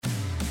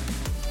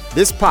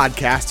This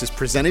podcast is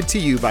presented to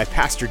you by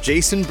Pastor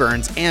Jason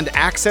Burns and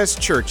Access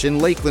Church in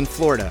Lakeland,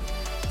 Florida.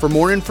 For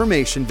more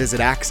information,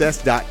 visit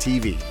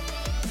access.tv.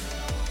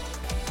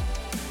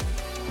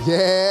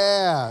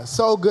 Yeah,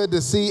 so good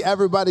to see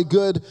everybody.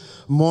 Good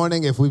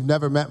morning. If we've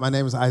never met, my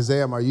name is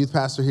Isaiah. I'm our youth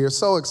pastor here.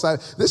 So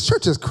excited. This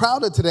church is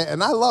crowded today,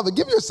 and I love it.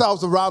 Give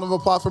yourselves a round of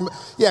applause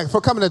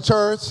for coming to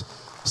church,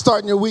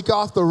 starting your week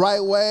off the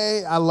right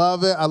way. I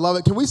love it. I love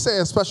it. Can we say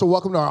a special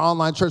welcome to our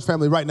online church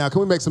family right now? Can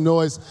we make some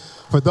noise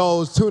for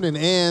those tuning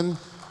in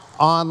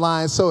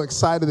online? So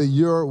excited that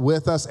you're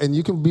with us, and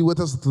you can be with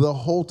us the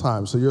whole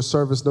time. So your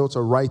service notes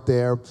are right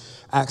there,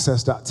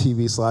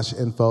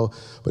 access.tv/info.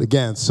 But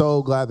again,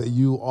 so glad that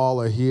you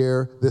all are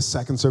here this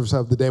second service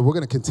of the day. We're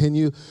going to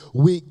continue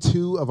week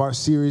 2 of our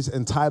series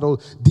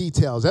entitled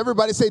Details.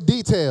 Everybody say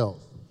details.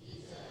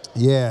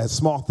 Yeah,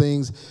 small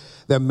things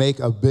that make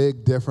a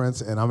big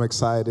difference, and I'm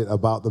excited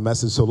about the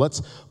message. So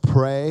let's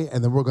pray,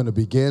 and then we're going to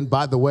begin.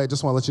 By the way, I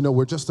just want to let you know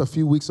we're just a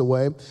few weeks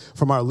away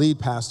from our lead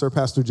pastor,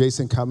 Pastor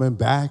Jason, coming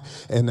back,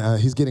 and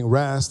he's getting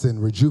rest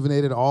and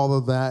rejuvenated, all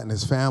of that, and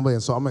his family,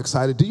 and so I'm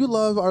excited. Do you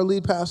love our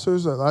lead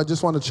pastors? I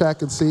just want to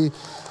check and see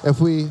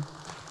if we...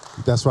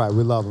 That's right,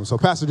 we love them. So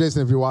Pastor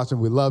Jason, if you're watching,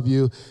 we love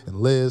you, and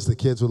Liz, the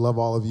kids, we love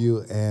all of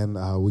you, and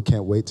we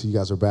can't wait till you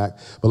guys are back.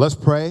 But let's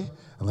pray.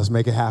 And let's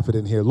make it happen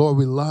in here. Lord,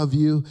 we love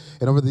you.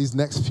 And over these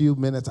next few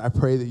minutes, I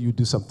pray that you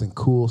do something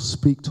cool.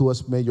 Speak to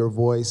us. May your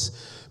voice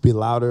be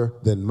louder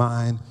than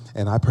mine.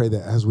 And I pray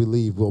that as we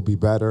leave, we'll be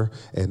better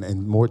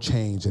and more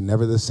change and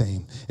never the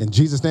same. In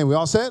Jesus' name, we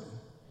all said?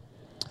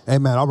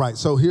 Amen. All right.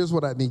 So here's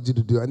what I need you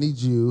to do. I need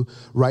you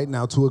right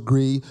now to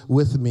agree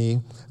with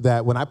me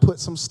that when I put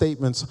some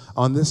statements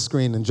on this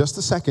screen in just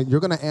a second, you're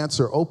going to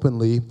answer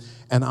openly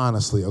and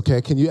honestly. Okay?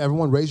 Can you,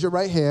 everyone, raise your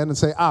right hand and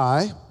say,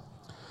 I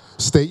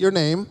state your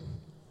name.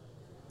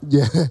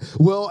 Yeah,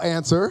 will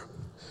answer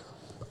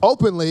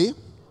openly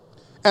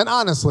and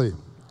honestly.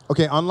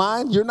 Okay,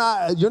 online, you're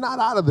not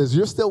out of this.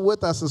 You're still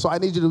with us, and so I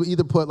need you to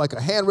either put like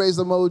a hand raised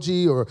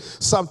emoji or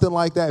something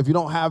like that. If you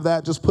don't have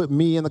that, just put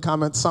me in the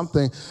comments,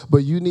 something.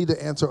 But you need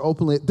to answer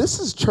openly. This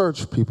is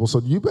church, people,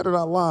 so you better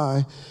not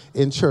lie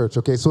in church.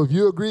 Okay, so if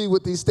you agree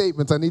with these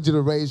statements, I need you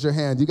to raise your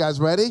hand. You guys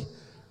ready?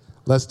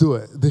 Let's do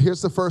it.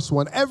 Here's the first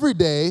one. Every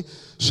day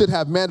should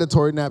have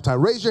mandatory nap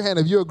time. Raise your hand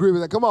if you agree with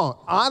that. Come on.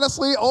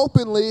 Honestly,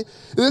 openly,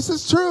 this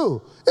is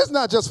true. It's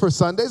not just for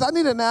Sundays. I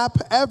need a nap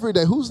every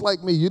day. Who's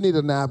like me? You need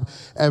a nap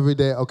every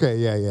day. Okay,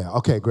 yeah.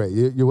 Okay, great.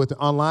 You're with it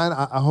online.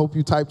 I hope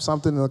you typed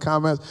something in the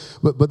comments,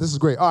 but this is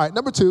great. All right,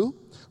 number 2.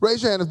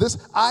 Raise your hand if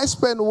this, I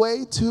spend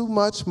way too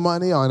much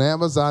money on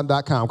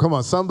Amazon.com. Come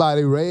on,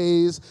 somebody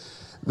raise.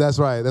 That's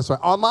right.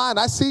 Online,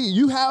 I see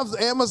you have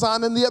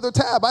Amazon in the other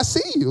tab. I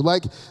see you.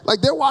 Like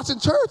they're watching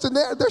church and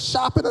they're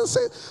shopping and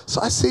saying, so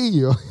I see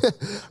you.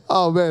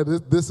 Oh man,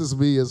 this is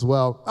me as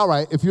well. All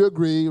right, if you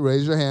agree,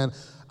 raise your hand.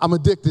 I'm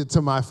addicted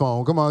to my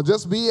phone. Come on,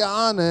 just be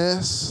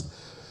honest.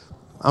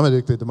 I'm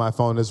addicted to my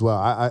phone as well.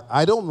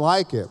 I don't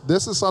like it.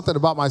 This is something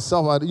about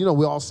myself. We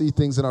all see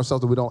things in ourselves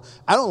that we don't.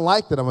 I don't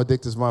like that I'm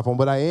addicted to my phone,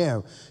 but I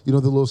am. The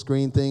little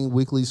screen thing,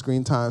 weekly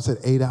screen time, said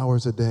 8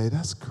 hours a day.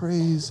 That's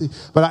crazy.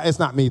 But it's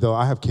not me, though.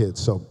 I have kids,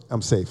 so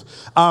I'm safe.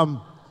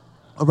 All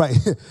right,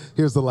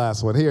 here's the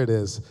last one. Here it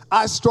is.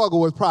 I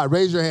struggle with pride.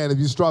 Raise your hand if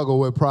you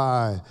struggle with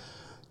pride.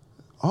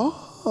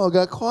 Oh,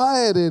 got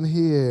quiet in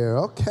here.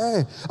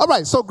 Okay. All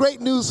right, so great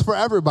news for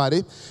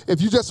everybody. If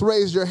you just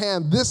raised your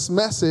hand, this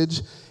message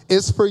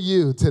is for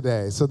you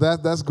today. So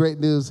that's great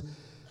news.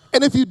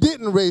 And if you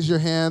didn't raise your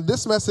hand,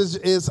 this message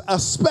is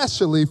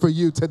especially for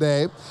you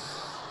today.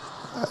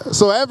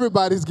 So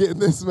everybody's getting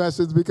this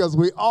message because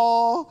we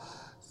all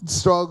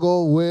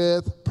struggle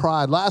with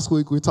pride. Last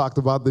week, we talked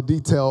about the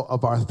detail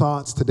of our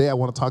thoughts. Today, I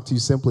want to talk to you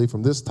simply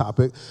from this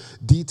topic,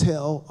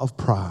 detail of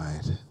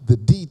pride. The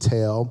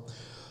detail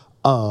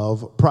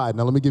of pride.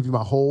 Now, let me give you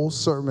my whole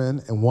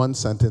sermon in one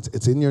sentence.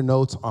 It's in your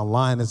notes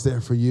online. It's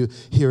there for you.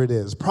 Here it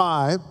is.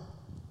 Pride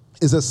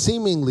is a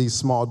seemingly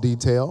small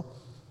detail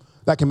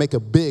that can make a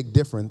big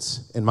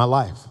difference in my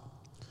life.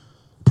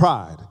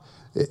 Pride,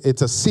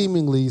 it's a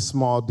seemingly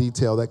small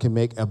detail that can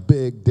make a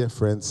big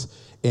difference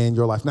in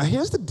your life. Now,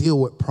 here's the deal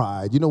with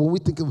pride. When we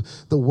think of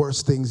the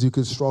worst things you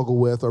could struggle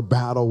with or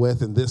battle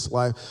with in this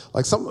life,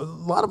 a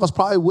lot of us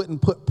probably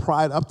wouldn't put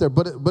pride up there,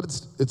 but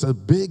it's a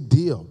big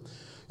deal.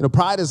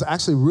 Pride is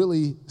actually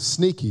really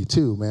sneaky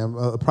too,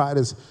 man. Pride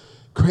is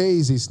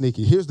crazy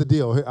sneaky. Here's the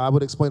deal. I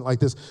would explain it like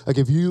this. Like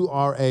if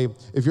you're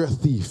a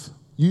thief,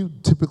 you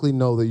typically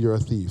know that you're a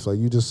thief. Like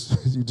you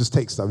just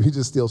take stuff. You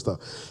just steal stuff.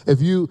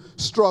 If you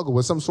struggle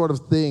with some sort of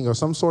thing or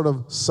some sort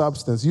of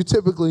substance, you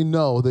typically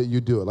know that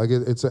you do it. Like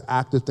it's an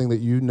active thing that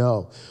you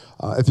know.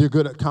 If you're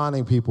good at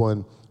conning people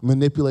and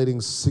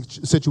manipulating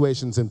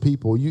situations and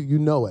people, you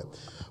know it.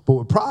 But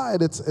with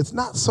pride, it's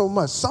not so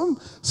much.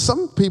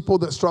 Some people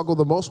that struggle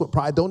the most with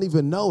pride don't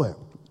even know it.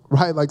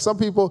 Right? Like some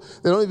people,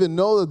 they don't even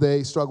know that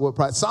they struggle with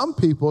pride. Some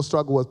people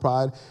struggle with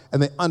pride and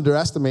they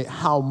underestimate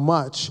how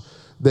much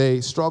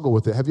they struggle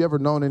with it. Have you ever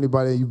known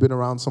anybody, you've been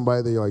around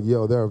somebody that you're like,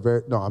 yo,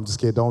 no, I'm just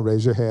kidding, don't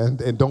raise your hand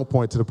and don't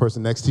point to the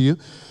person next to you.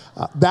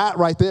 That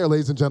right there,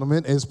 ladies and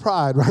gentlemen, is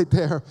pride right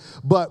there.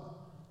 But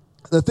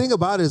the thing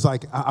about it is,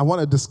 like, I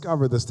want to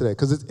discover this today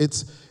because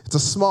it's a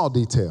small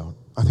detail.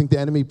 I think the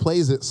enemy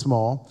plays it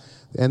small.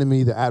 The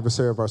enemy, the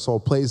adversary of our soul,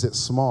 plays it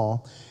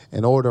small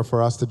in order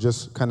for us to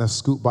just kind of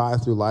scoot by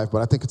through life.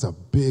 But I think it's a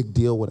big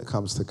deal when it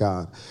comes to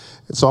God.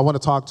 And so I want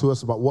to talk to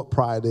us about what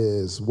pride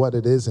is, what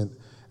it isn't,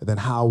 and then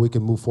how we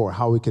can move forward,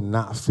 how we can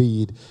not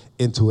feed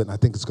into it. And I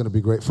think it's going to be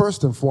great.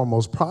 First and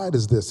foremost, pride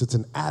is this. It's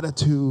an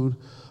attitude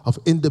of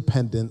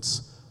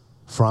independence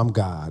from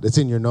God. It's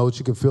in your notes.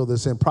 You can fill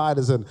this in. Pride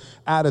is an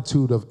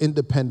attitude of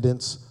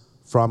independence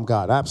from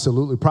God.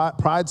 Absolutely.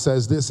 Pride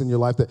says this in your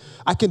life, that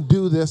I can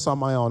do this on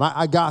my own.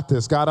 I got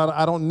this. God,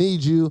 I don't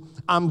need you.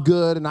 I'm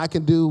good, and I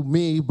can do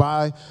me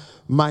by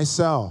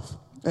myself.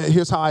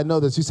 Here's how I know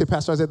this. You say,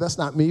 Pastor Isaiah, that's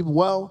not me.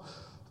 Well,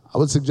 I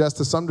would suggest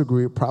to some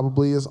degree it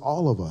probably is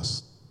all of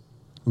us.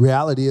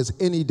 Reality is,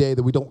 any day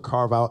that we don't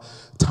carve out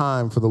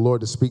time for the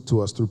Lord to speak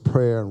to us through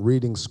prayer and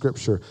reading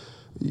Scripture,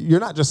 you're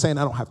not just saying,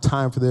 I don't have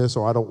time for this,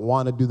 or I don't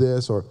want to do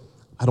this, or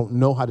I don't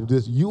know how to do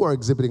this. You are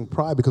exhibiting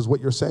pride because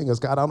what you're saying is,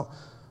 God,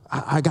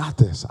 I got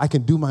this. I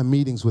can do my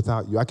meetings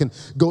without you. I can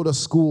go to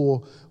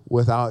school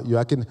without you.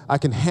 I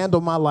can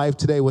handle my life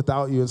today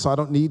without you, and so I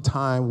don't need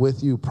time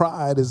with you.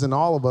 Pride is in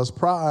all of us.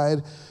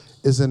 Pride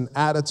is an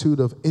attitude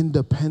of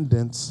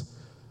independence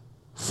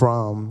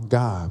from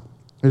God.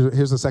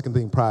 Here's the second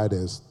thing pride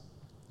is.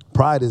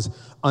 Pride is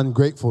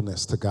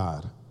ungratefulness to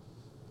God.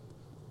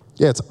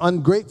 Yeah, it's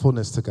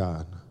ungratefulness to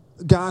God.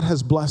 God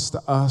has blessed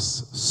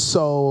us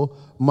so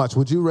much.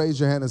 Would you raise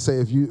your hand and say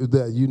if you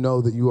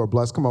know that you are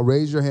blessed? Come on,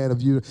 raise your hand.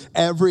 If you,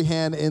 every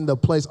hand in the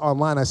place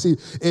online, I see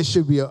it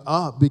should be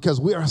up because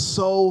we are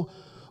so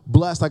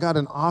blessed. I got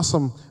an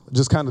awesome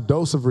just kind of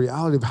dose of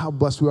reality of how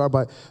blessed we are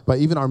by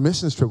even our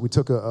missions trip we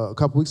took a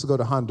couple weeks ago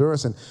to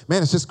Honduras. And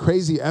man, it's just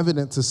crazy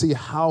evident to see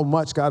how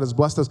much God has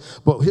blessed us.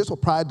 But here's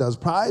what pride does.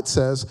 Pride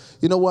says,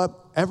 you know what?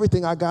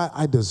 Everything I got,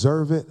 I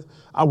deserve it.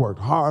 I worked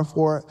hard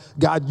for it.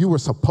 God, you were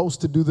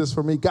supposed to do this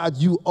for me. God,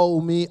 you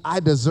owe me. I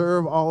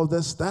deserve all of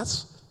this.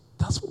 That's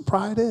what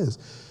pride is.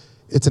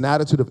 It's an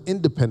attitude of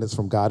independence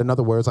from God. In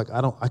other words, like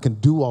I can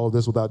do all of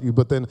this without you.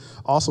 But then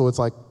also it's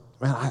like,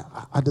 man,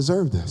 I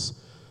deserve this.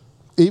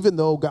 Even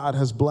though God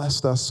has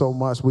blessed us so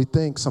much, we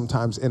think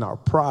sometimes in our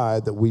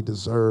pride that we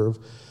deserve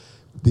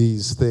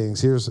these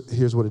things.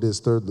 Here's what it is.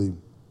 Thirdly,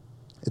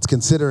 it's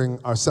considering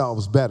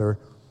ourselves better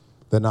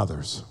than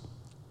others.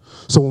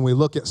 So when we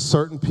look at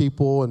certain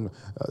people and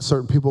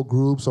certain people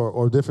groups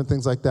or different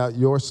things like that,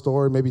 your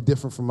story may be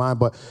different from mine,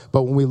 but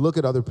when we look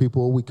at other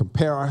people, we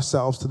compare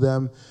ourselves to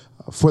them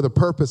for the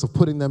purpose of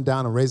putting them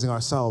down and raising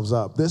ourselves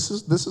up. This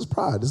is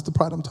pride. This is the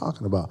pride I'm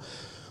talking about.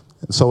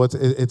 And so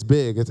it's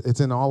big. It's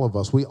in all of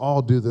us. We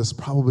all do this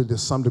probably to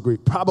some degree,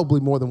 probably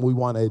more than we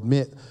want to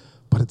admit,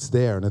 but it's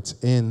there and it's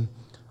in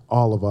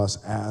all of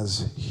us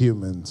as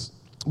humans.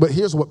 But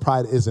here's what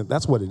pride isn't.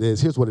 That's what it is.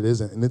 Here's what it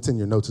isn't, and it's in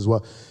your notes as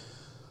well.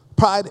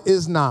 Pride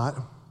is not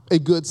a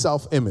good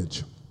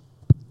self-image.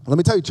 Let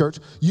me tell you, church,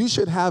 you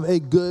should have a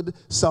good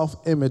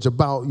self-image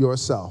about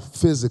yourself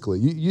physically.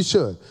 You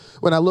should.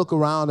 When I look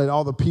around at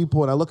all the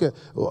people and I look at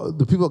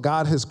the people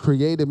God has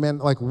created, man,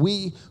 like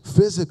we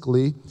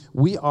physically,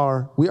 we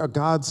are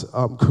God's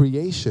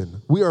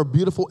creation. We are a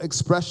beautiful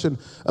expression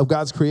of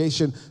God's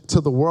creation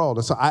to the world.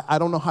 And so I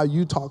don't know how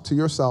you talk to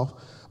yourself,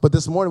 but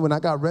this morning when I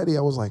got ready,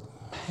 I was like,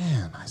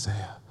 man,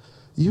 Isaiah,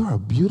 you're a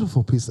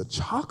beautiful piece of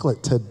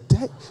chocolate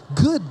today.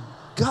 Good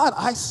God,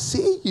 I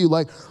see you.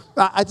 Like,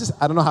 I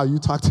don't know how you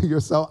talk to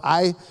yourself.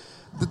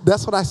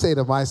 That's what I say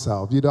to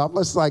myself. You know, I'm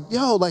just like,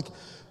 yo, like,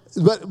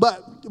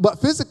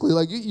 but physically,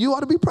 like, you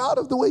ought to be proud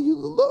of the way you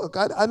look.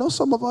 I know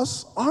some of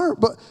us aren't,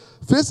 but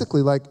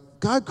physically, like,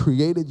 God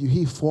created you.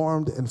 He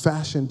formed and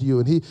fashioned you,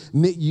 and He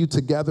knit you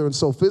together. And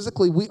so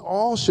physically, we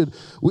all should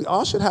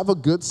have a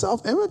good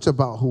self-image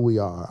about who we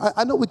are.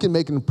 I know we can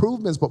make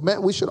improvements, but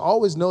man, we should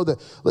always know that,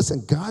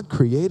 listen, God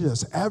created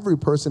us. Every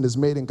person is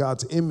made in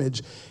God's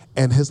image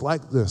and His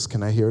likeness.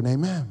 Can I hear an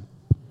amen?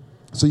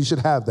 So you should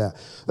have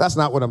that. That's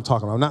not what I'm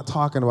talking about. I'm not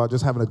talking about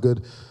just having a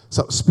good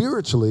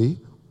spiritually,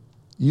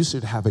 you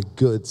should have a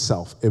good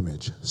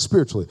self-image.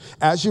 Spiritually.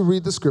 As you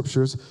read the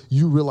scriptures,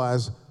 you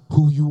realize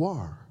who you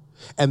are.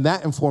 And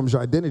that informs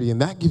your identity,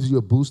 and that gives you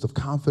a boost of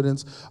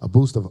confidence, a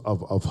boost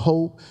of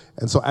hope.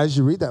 And so as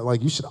you read that,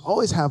 like, you should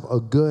always have a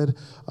good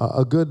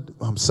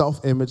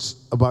self-image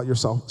about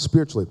yourself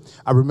spiritually.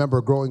 I remember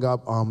growing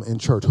up in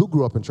church. Who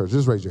grew up in church?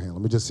 Just raise your hand.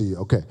 Let me just see.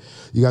 Okay.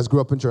 You guys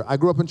grew up in church. I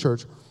grew up in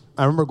church.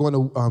 I remember going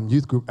to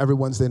youth group every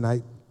Wednesday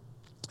night.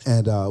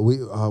 And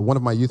one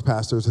of my youth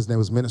pastors, his name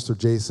was Minister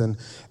Jason.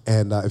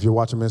 And if you're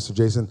watching Minister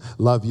Jason,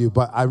 love you.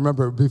 But I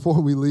remember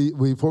before we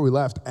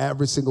left,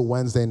 every single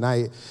Wednesday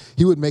night,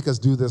 he would make us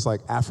do this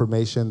like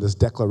affirmation, this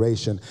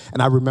declaration.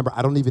 And I remember,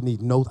 I don't even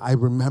need notes. I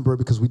remember it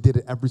because we did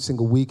it every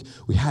single week.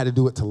 We had to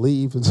do it to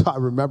leave. And so I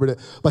remembered it.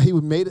 But he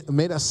would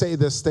made us say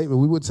this statement.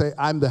 We would say,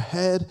 I'm the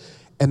head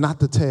and not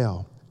the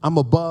tail. I'm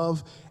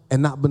above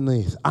and not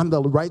beneath. I'm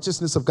the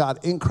righteousness of God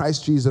in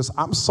Christ Jesus.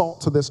 I'm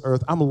salt to this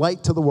earth. I'm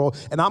light to the world,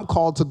 and I'm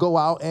called to go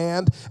out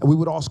and we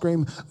would all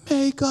scream,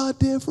 make a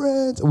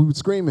difference. And we would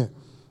scream it.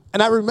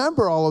 And I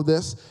remember all of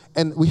this,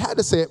 and we had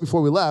to say it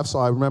before we left, so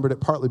I remembered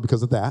it partly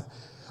because of that.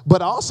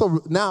 But also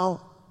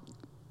now,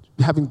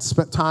 having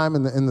spent time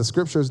in the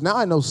scriptures, now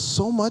I know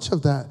so much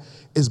of that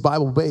is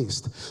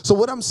Bible-based. So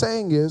what I'm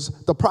saying is,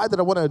 the pride that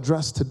I want to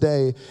address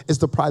today is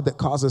the pride that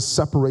causes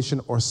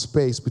separation or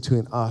space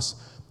between us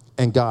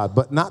and God,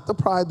 but not the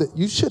pride that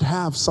you should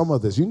have some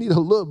of this. You need a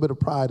little bit of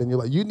pride in your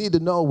life. You need to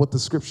know what the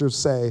scriptures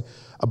say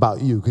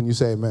about you. Can you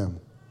say amen?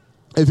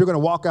 If you're going to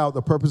walk out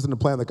the purpose and the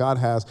plan that God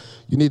has,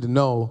 you need to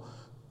know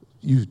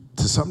you,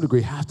 to some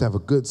degree, have to have a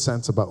good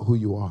sense about who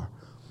you are.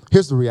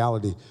 Here's the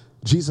reality.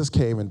 Jesus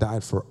came and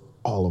died for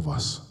all of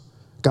us.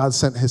 God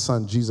sent his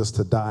son Jesus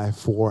to die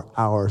for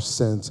our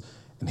sins.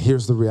 And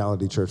here's the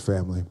reality, church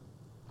family.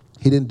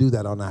 He didn't do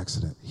that on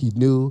accident. He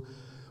knew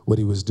what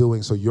he was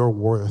doing, so you're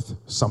worth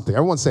something.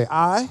 Everyone say,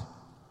 I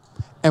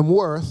am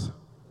worth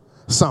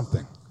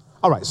something.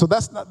 All right, so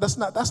that's not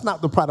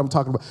the pride I'm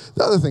talking about.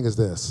 The other thing is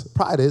this.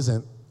 Pride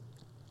isn't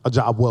a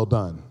job well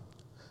done.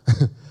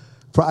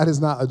 Pride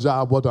is not a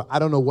job well done. I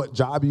don't know what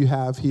job you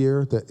have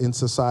here in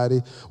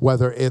society,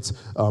 whether it's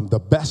the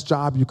best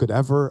job you could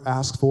ever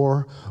ask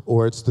for,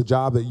 or it's the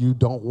job that you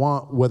don't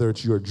want, whether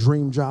it's your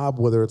dream job,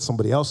 whether it's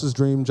somebody else's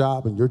dream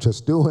job, and you're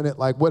just doing it,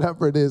 like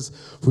whatever it is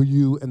for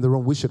you in the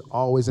room, we should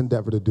always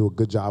endeavor to do a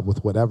good job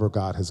with whatever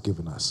God has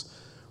given us.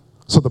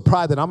 So the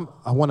pride that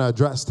I want to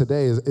address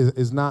today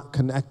is not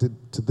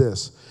connected to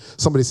this.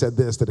 Somebody said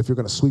this, that if you're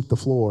going to sweep the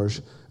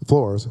floors,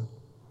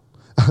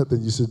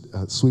 then you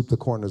should sweep the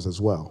corners as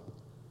well.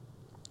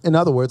 In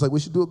other words, like we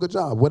should do a good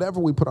job. Whatever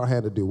we put our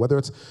hand to do, whether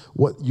it's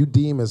what you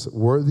deem as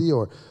worthy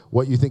or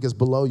what you think is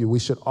below you, we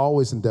should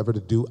always endeavor to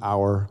do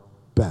our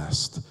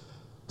best.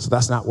 So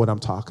that's not what I'm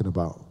talking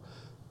about.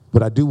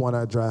 But I do want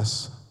to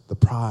address the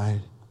pride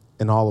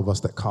in all of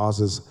us that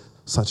causes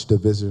such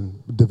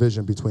division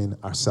between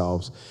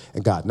ourselves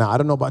and God. Now, I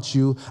don't know about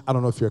you. I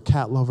don't know if you're a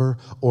cat lover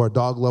or a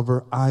dog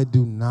lover. I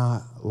do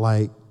not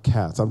like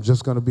cats. I'm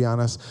just going to be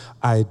honest.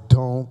 I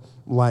don't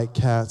like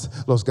cats.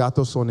 Los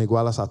gatos son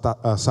iguales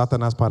a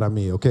Satanás para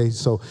mí, okay?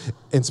 So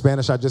in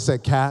Spanish, I just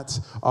said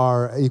cats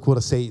are equal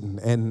to Satan,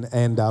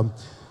 and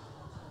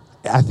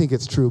I think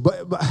it's true.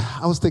 But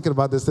I was thinking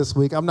about this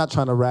week. I'm not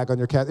trying to rag on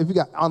your cat. If you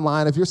got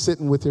online, if you're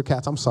sitting with your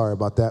cats, I'm sorry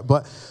about that.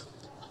 But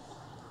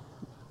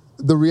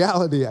the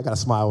reality, I got to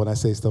smile when I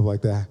say stuff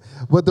like that.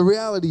 But the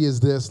reality is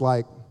this,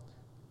 like,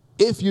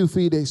 if you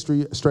feed a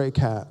stray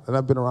cat, and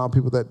I've been around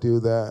people that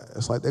do that,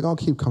 it's like they're going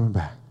to keep coming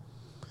back.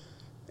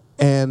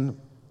 And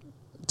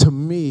to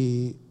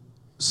me,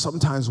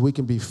 sometimes we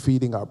can be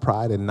feeding our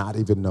pride and not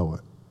even know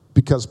it.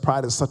 Because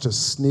pride is such a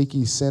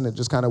sneaky sin, it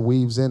just kind of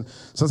weaves in.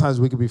 Sometimes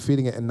we can be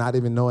feeding it and not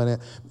even knowing it,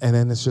 and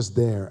then it's just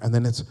there, and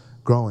then it's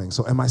growing.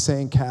 So am I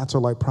saying cats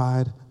are like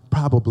pride?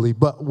 Probably.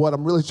 But what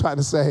I'm really trying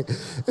to say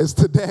is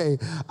today,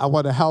 I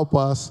want to help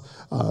us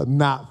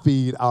not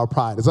feed our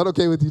pride. Is that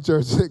okay with you,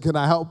 church? Can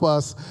I help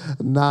us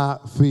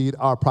not feed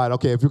our pride?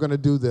 Okay, if you're going to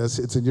do this,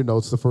 it's in your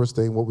notes. The first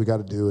thing, what we got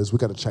to do is we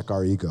got to check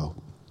our ego.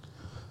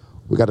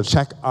 We got to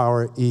check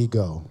our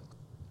ego.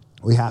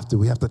 We have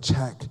to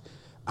check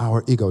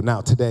our ego. Now,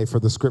 today for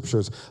the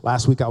scriptures,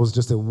 last week I was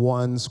just in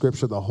one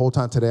scripture the whole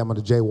time. Today I'm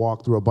going to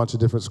jaywalk through a bunch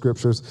of different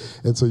scriptures,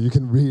 and so you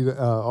can read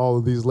all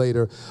of these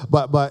later.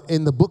 But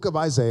in the book of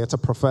Isaiah, it's a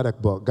prophetic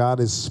book.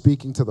 God is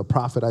speaking to the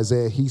prophet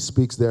Isaiah. He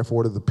speaks,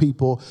 therefore, to the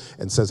people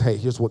and says, hey,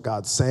 here's what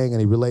God's saying, and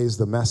he relays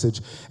the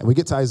message. And we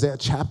get to Isaiah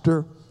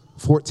chapter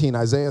 14,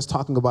 Isaiah is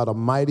talking about a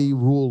mighty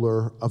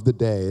ruler of the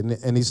day,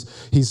 and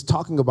he's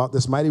talking about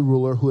this mighty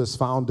ruler who has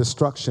found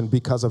destruction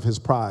because of his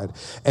pride.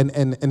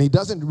 And he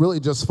doesn't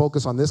really just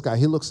focus on this guy.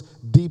 He looks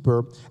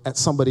deeper at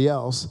somebody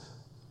else,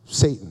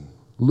 Satan,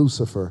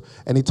 Lucifer,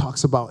 and he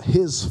talks about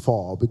his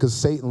fall, because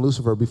Satan,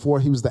 Lucifer, before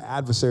he was the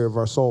adversary of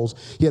our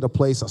souls, he had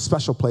a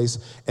special place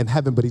in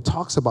heaven, but he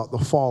talks about the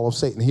fall of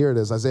Satan. Here it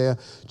is, Isaiah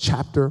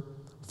chapter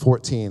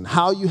 14.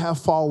 How you have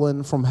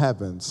fallen from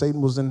heaven.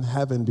 Satan was in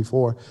heaven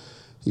before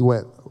he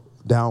went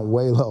down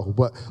way low.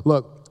 But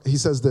look, he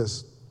says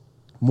this,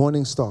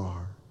 morning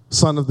star,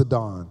 son of the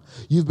dawn,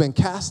 you've been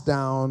cast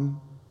down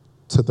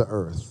to the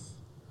earth.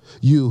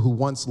 You who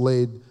once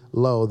laid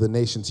low the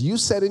nations. You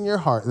said in your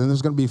heart, and then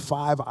there's going to be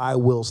 5 I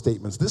will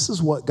statements. This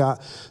is what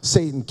got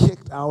Satan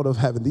kicked out of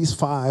heaven. These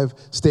 5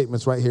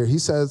 statements right here. He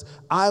says,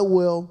 I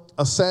will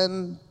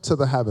ascend to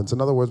the heavens.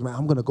 In other words, man,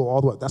 I'm going to go all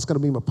the way. That's going to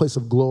be my place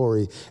of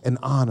glory and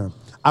honor.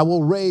 I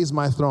will raise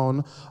my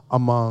throne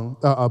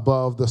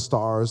above the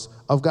stars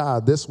of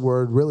God. This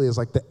word really is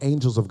like the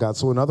angels of God.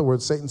 So in other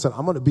words, Satan said,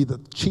 I'm going to be the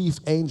chief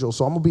angel.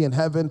 So I'm going to be in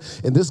heaven,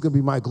 and this is going to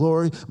be my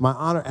glory, my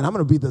honor, and I'm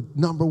going to be the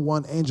number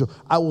 1 angel.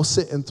 I will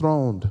sit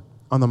enthroned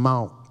on the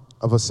Mount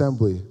of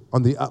Assembly,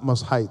 on the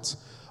utmost heights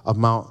of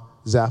Mount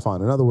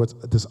Zaphon. In other words,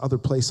 this other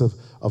place of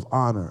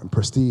honor and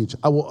prestige.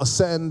 I will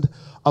ascend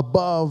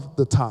above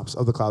the tops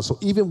of the clouds. So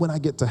even when I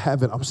get to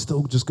heaven, I'm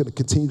still just going to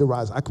continue to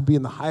rise. I could be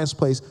in the highest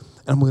place,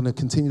 and I'm going to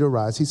continue to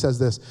rise. He says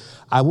this,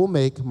 I will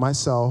make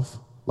myself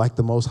like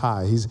the Most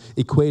High. He's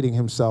equating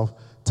himself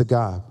to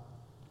God.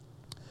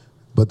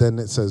 But then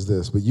it says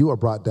this, but you are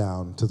brought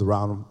down to the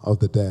realm of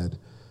the dead,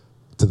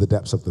 to the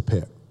depths of the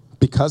pit.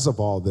 Because of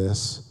all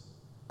this,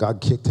 God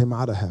kicked him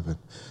out of heaven.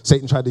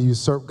 Satan tried to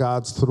usurp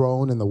God's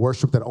throne and the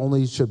worship that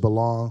only should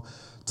belong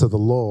to the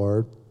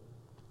Lord.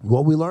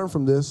 What we learn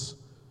from this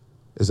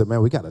is that,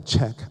 man, we got to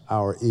check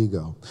our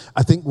ego.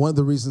 I think one of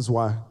the reasons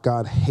why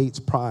God hates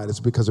pride is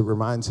because it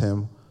reminds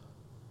him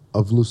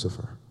of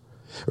Lucifer.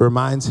 It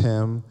reminds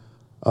him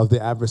of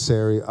the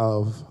adversary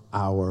of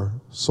our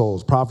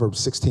souls. Proverbs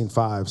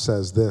 16:5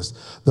 says this,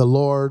 the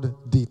Lord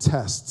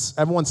detests,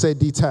 everyone say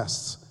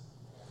detests,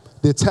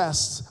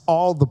 detests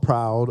all the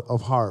proud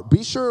of heart.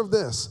 Be sure of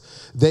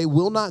this, they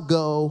will not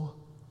go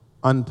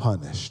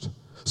unpunished.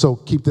 So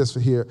keep this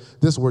here.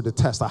 This word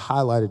detest, I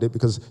highlighted it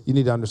because you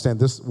need to understand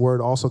this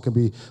word also can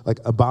be like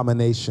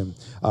abomination.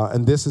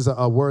 And this is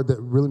a word that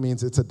really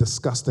means it's a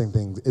disgusting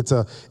thing. It's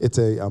a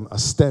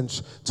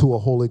stench to a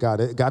holy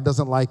God. God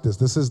doesn't like this.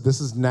 This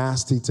is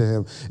nasty to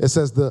him. It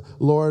says the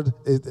Lord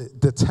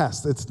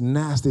detests. It's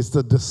nasty. It's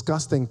the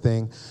disgusting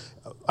thing.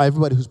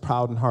 Everybody who's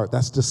proud in heart,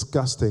 that's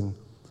disgusting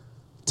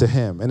to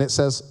him. And it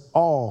says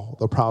all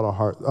the proud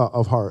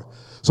of heart.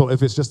 So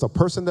if it's just a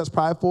person that's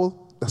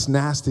prideful, that's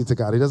nasty to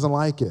God. He doesn't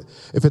like it.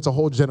 If it's a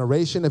whole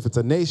generation, if it's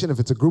a nation, if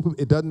it's a group,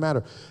 it doesn't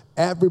matter.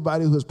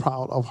 Everybody who is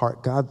proud of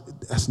heart, God,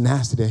 that's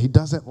nasty to him. He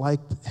doesn't like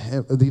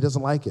him. He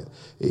doesn't like it.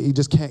 He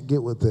just can't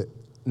get with it.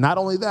 Not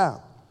only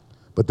that,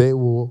 but they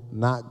will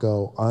not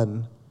go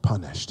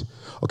unpunished.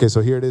 Okay,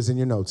 so here it is in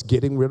your notes.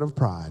 Getting rid of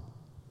pride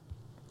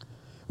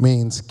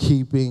means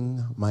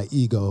keeping my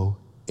ego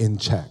in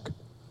check.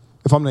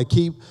 If I'm going to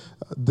keep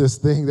this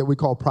thing that we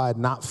call pride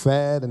not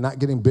fed and not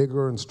getting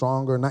bigger and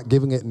stronger, not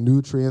giving it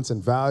nutrients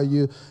and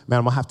value, man,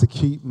 I'm going to have to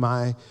keep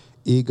my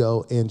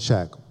ego in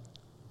check.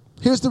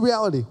 Here's the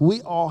reality.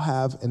 We all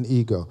have an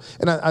ego,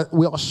 and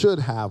we all should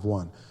have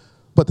one.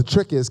 But the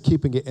trick is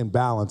keeping it in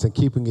balance and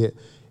keeping it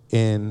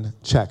in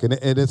check. And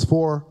it's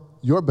for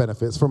your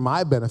benefit. It's for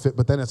my benefit,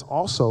 but then it's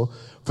also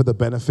for the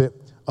benefit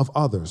of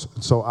others.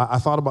 So I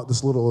thought about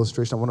this little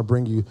illustration I want to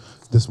bring you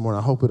this morning.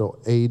 I hope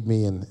it'll aid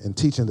me in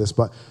teaching this,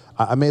 but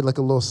I made like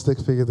a little stick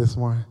figure this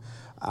morning.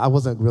 I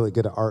wasn't really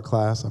good at art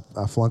class.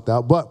 I flunked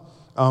out, but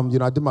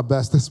I did my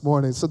best this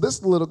morning. So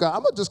this little guy,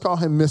 I'm going to just call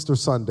him Mr.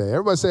 Sunday.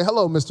 Everybody say,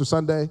 hello, Mr.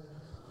 Sunday.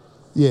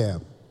 Yeah.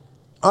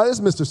 This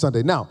is Mr.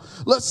 Sunday. Now,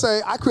 let's say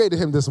I created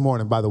him this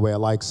morning, by the way, at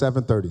like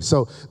 7:30.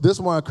 So this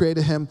morning I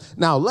created him.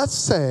 Now, let's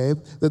say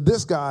that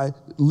this guy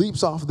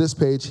leaps off this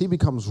page. He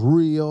becomes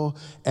real,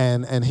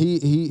 and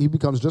he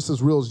becomes just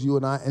as real as you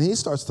and I, and he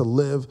starts to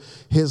live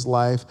his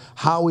life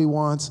how he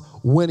wants,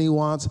 when he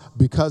wants,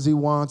 because he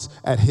wants,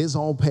 at his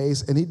own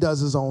pace, and he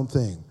does his own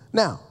thing.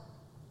 Now,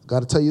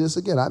 got to tell you this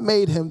again. I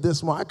made him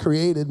this morning. I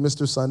created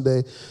Mr.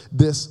 Sunday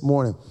this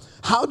morning.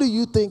 How do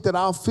you think that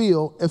I'll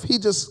feel if he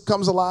just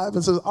comes alive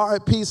and says, all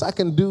right, peace, I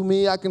can do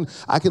me, I can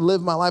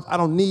live my life, I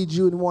don't need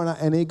you anymore,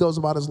 and he goes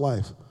about his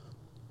life?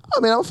 I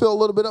mean, I'll feel a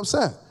little bit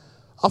upset.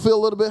 I'll feel a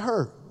little bit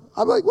hurt.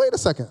 I'll be like, wait a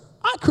second,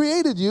 I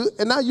created you,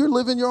 and now you're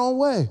living your own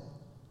way.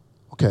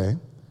 Okay,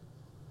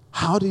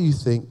 how do you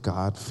think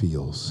God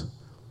feels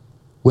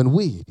when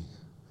we,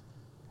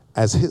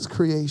 as his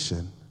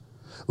creation,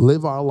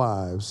 live our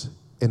lives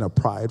in a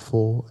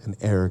prideful and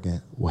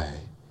arrogant way?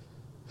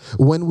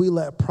 When we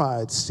let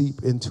pride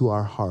seep into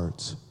our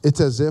hearts,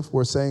 it's as if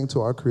we're saying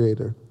to our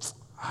Creator,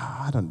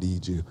 I don't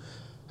need you.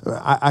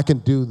 I can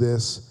do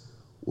this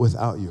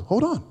without you.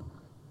 Hold on.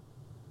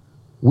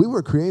 We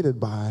were created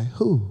by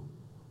who?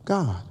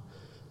 God.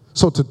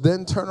 So to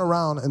then turn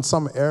around in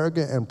some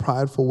arrogant and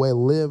prideful way,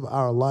 live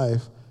our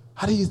life,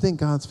 how do you think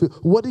God's feel?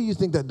 What do you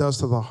think that does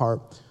to the heart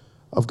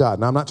of God?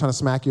 Now, I'm not trying to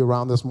smack you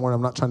around this morning.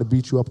 I'm not trying to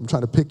beat you up. I'm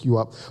trying to pick you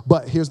up.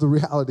 But here's the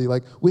reality.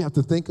 Like, we have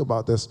to think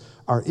about this.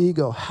 Our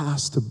ego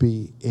has to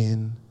be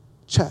in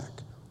check.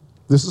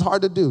 This is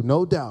hard to do,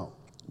 no doubt.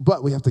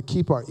 But we have to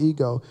keep our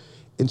ego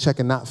in check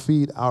and not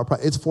feed our pride.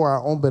 It's for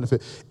our own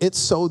benefit. It's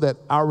so that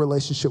our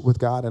relationship with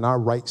God and our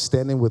right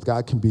standing with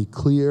God can be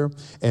clear,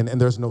 and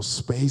there's no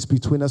space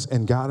between us,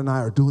 and God and I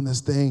are doing this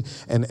thing,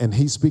 and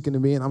he's speaking to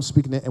me and I'm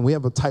speaking to him, and we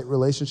have a tight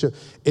relationship.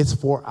 It's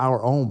for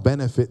our own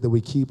benefit that we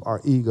keep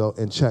our ego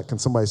in check. Can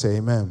somebody say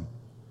amen?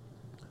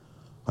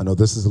 I know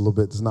this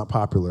is not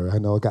popular. I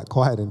know it got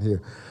quiet in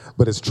here,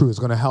 but it's true. It's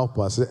going to help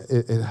us.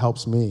 It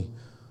helps me.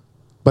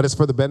 But it's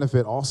for the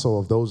benefit also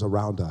of those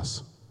around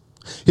us.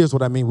 Here's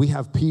what I mean. We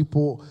have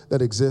people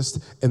that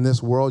exist in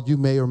this world. You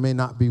may or may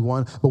not be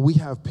one, but we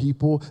have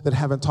people that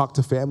haven't talked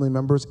to family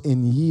members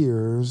in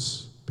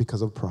years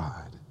because of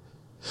pride.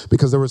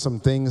 Because there were some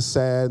things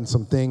said and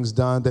some things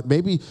done that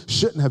maybe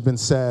shouldn't have been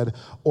said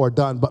or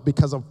done, but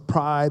because of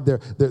pride,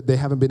 they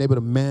haven't been able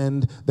to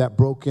mend that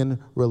broken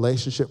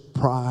relationship.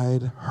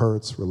 Pride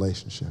hurts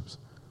relationships.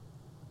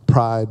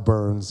 Pride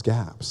burns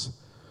gaps.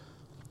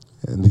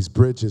 And these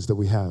bridges that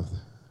we have,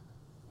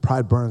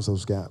 pride burns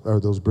those gaps or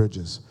those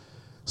bridges.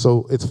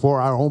 So it's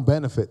for our own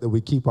benefit that we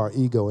keep our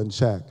ego in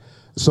check.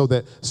 so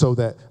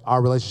that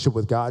our relationship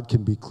with God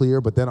can be clear,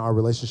 but then our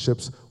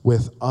relationships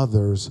with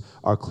others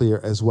are clear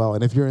as well.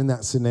 And if you're in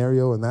that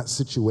scenario, in that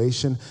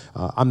situation,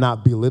 I'm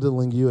not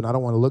belittling you, and I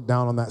don't want to look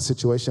down on that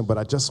situation, but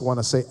I just want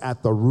to say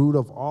at the root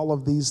of all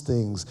of these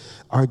things,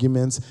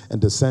 arguments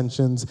and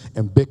dissensions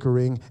and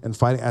bickering and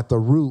fighting, at the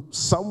root,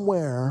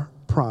 somewhere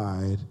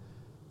pride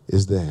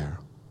is there.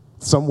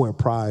 Somewhere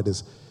pride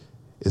is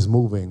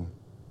moving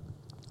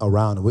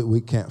around.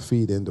 We can't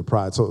feed into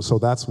pride. So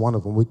that's one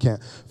of them. We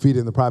can't feed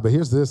into pride. But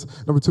here's this.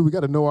 Number two, we got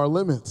to know our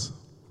limits.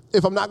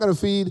 If I'm not going to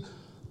feed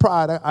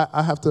pride,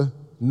 I have to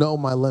know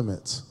my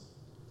limits.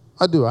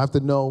 I do. I have to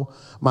know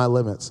my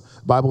limits.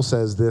 Bible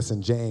says this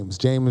in James.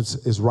 James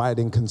is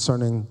writing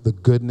concerning the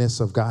goodness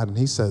of God, and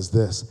he says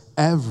this: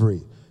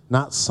 every,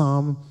 not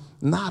some,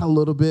 not a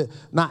little bit,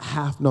 not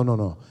half,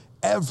 no.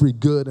 Every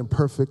good and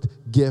perfect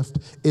gift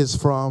is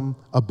from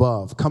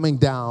above, coming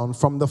down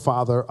from the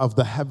Father of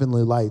the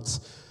heavenly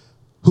lights,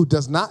 who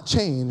does not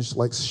change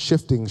like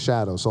shifting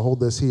shadows. So hold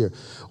this here.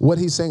 What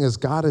he's saying is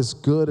God is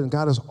good, and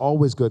God is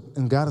always good,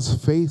 and God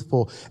is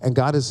faithful, and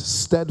God is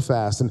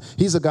steadfast. And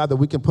he's a God that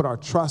we can put our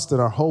trust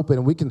and our hope in,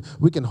 and we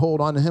can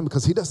hold on to him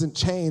because he doesn't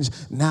change.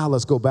 Now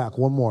let's go back.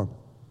 One more.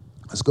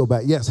 Let's go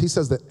back. Yes, he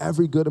says that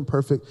every good and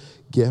perfect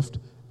gift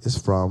is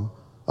from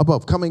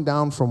above. Coming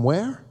down from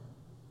where?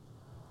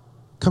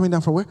 Coming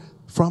down from where?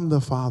 From the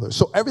Father.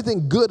 So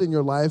everything good in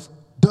your life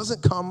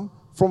doesn't come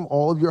from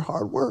all of your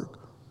hard work.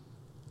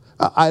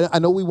 I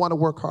know we want to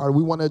work hard.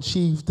 We want to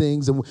achieve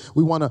things, and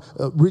we want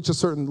to reach a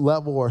certain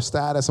level or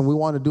status, and we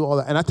want to do all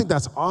that. And I think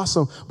that's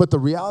awesome. But the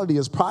reality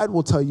is pride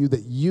will tell you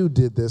that you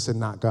did this and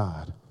not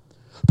God.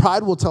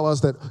 Pride will tell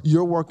us that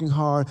you're working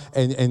hard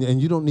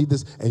and you don't need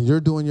this, and you're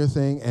doing your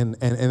thing, and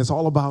it's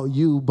all about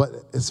you. But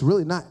it's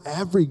really not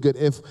every good.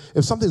 If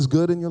something's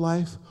good in your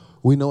life,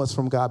 we know it's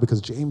from God,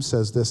 because James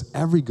says this: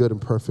 every good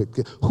and perfect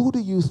gift. Who do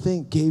you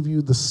think gave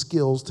you the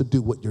skills to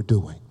do what you're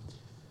doing?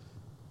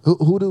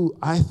 Who do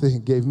I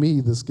think gave me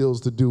the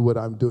skills to do what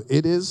I'm doing?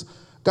 It is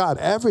God.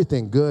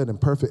 Everything good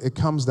and perfect, it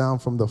comes down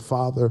from the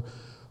Father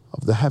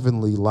of the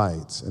heavenly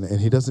lights. And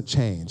he doesn't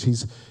change.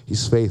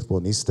 He's faithful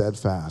and he's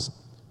steadfast.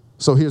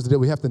 So here's the deal.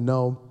 We have to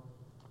know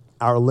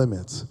our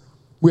limits.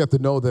 We have to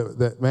know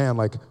that man,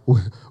 like,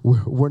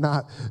 we're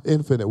not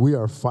infinite. We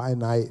are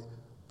finite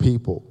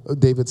people.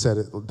 David said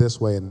it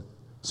this way in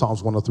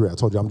Psalms 103. I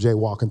told you I'm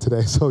jaywalking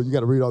today, so you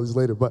got to read all these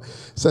later. But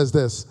it says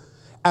this: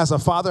 as a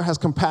father has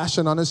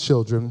compassion on his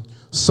children,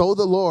 so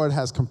the Lord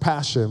has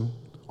compassion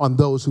on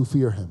those who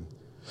fear him.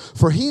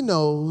 For he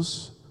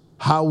knows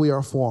how we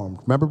are formed.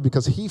 Remember,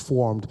 because he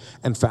formed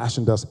and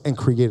fashioned us and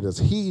created us.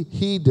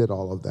 He did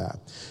all of that.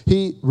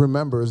 He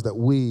remembers that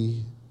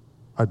we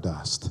are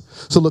dust.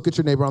 So look at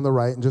your neighbor on the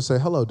right and just say,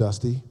 hello,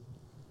 Dusty.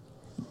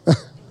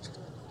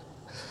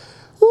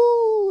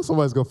 Woo,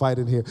 somebody's going to fight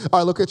in here. All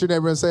right, look at your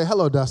neighbor and say,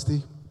 hello,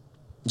 Dusty.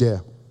 Yeah.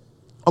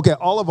 Okay,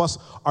 all of us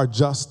are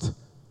just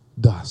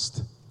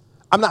dust.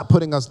 I'm not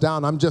putting us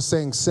down. I'm just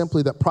saying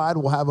simply that pride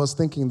will have us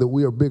thinking that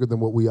we are bigger than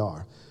what we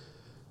are.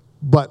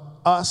 But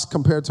us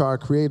compared to our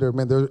Creator,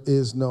 man,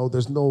 it's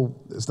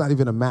not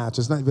even a match.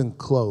 It's not even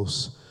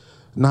close.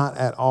 Not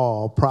at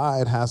all.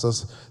 Pride has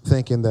us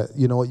thinking that,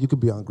 you know what, you could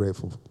be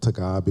ungrateful to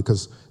God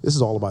because this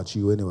is all about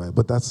you anyway.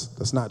 But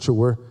that's not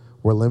true.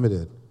 We're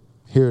limited.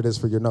 Here it is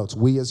for your notes.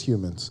 We as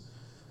humans,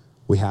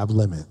 we have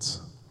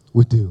limits.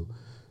 We do.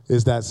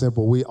 It's that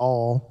simple. We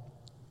all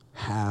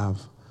have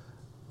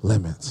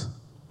limits.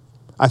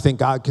 I think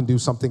God can do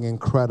something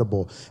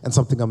incredible and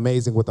something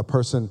amazing with a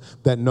person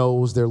that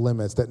knows their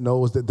limits, that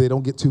knows that they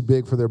don't get too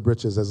big for their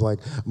britches, as like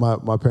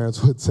my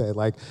parents would say.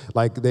 Like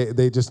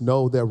they just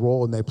know their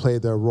role and they play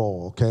their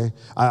role, okay?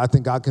 I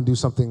think God can do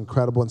something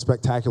incredible and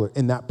spectacular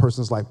in that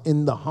person's life,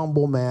 in the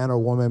humble man or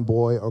woman,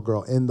 boy or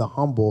girl, in the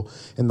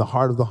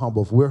heart of the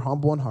humble. If we're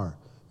humble in heart,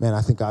 man,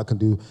 I think God can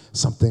do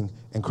something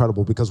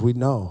incredible because we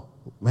know,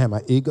 man, my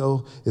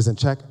ego is in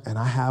check and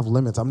I have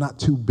limits. I'm not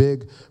too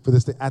big for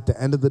this thing. At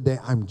the end of the day,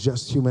 I'm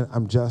just human.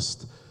 I'm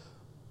just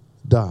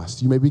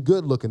dust. You may be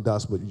good looking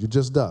dust, but you're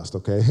just dust,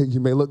 okay? You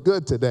may look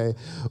good today,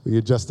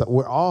 but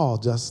we're all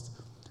just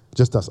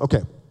dust.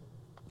 Okay,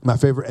 my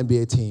favorite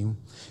NBA team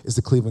is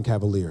the Cleveland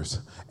Cavaliers.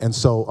 And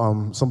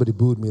so somebody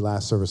booed me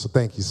last service, so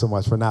thank you so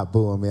much for not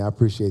booing me. I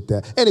appreciate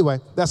that. Anyway,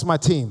 that's my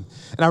team.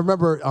 And I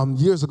remember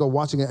years ago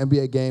watching an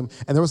NBA game,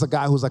 and there was a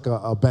guy who was like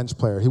a bench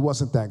player. He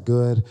wasn't that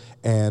good,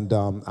 and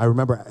I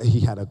remember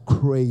he had a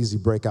crazy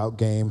breakout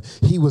game.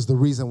 He was the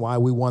reason why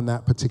we won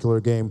that particular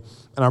game.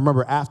 And I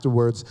remember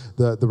afterwards,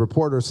 the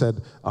reporter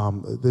said,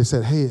 they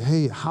said,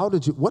 hey,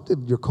 what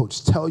did your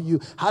coach tell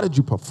you? How did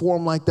you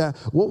perform like that?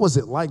 What was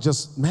it like?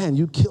 Just, man,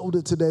 you killed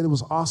it today. It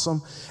was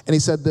awesome. And he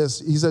said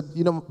this, he said,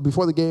 you know,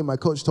 before the game, my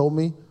coach told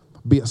me,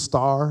 be a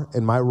star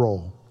in my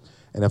role.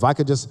 And if I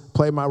could just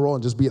play my role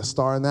and just be a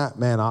star in that,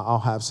 man, I'll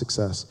have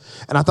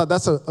success. And I thought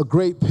that's a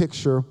great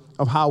picture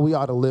of how we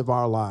ought to live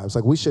our lives.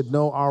 Like, we should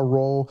know our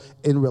role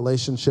in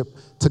relationship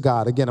to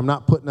God. Again, I'm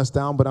not putting us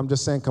down, but I'm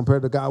just saying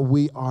compared to God,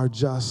 we are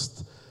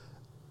just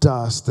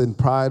dust. And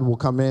pride will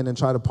come in and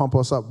try to pump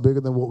us up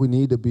bigger than what we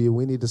need to be. And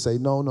we need to say,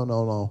 no.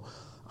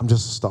 I'm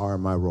just a star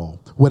in my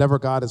role. Whatever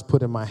God has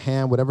put in my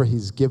hand, whatever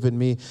he's given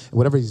me,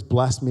 whatever he's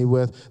blessed me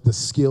with, the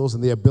skills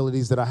and the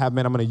abilities that I have,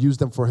 man, I'm going to use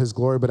them for his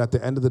glory. But at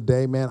the end of the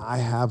day, man, I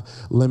have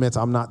limits.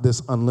 I'm not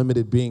this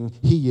unlimited being.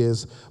 He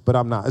is, but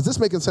I'm not. Is this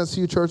making sense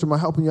to you, church? Am I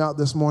helping you out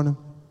this morning?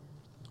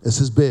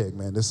 This is big,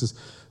 man. This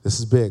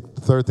is big.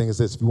 The third thing is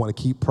this. If you want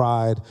to keep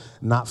pride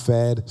not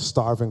fed,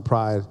 starving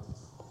pride,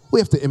 we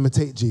have to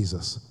imitate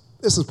Jesus.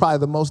 This is probably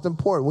the most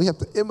important. We have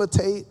to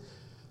imitate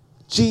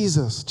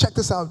Jesus. Check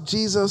this out.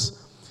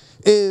 Jesus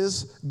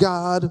is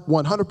God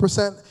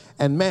 100%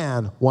 and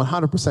man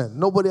 100%.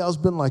 Nobody else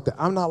been like that.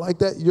 I'm not like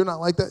that. You're not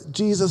like that.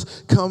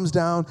 Jesus comes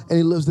down and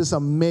he lives this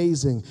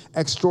amazing,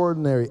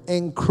 extraordinary,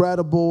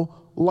 incredible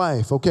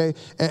life, okay?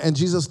 And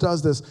Jesus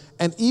does this.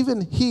 And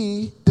even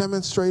he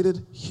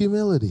demonstrated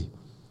humility.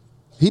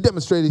 He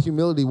demonstrated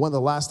humility. One of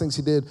the last things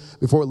he did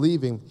before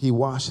leaving, he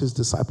washed his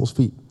disciples'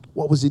 feet.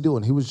 What was he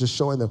doing? He was just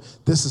showing them,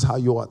 this is how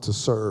you ought to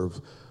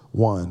serve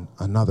one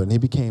another. And he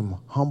became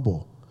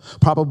humble.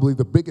 Probably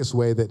the biggest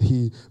way that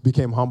he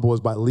became humble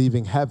was by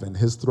leaving heaven,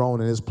 his throne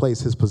and his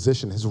place, his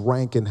position, his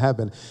rank in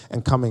heaven,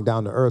 and coming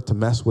down to earth to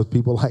mess with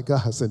people like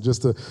us and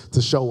just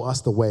to show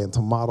us the way and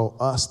to model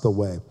us the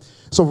way.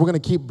 So if we're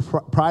going to keep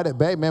pride at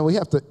bay, man, we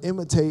have to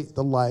imitate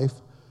the life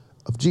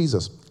of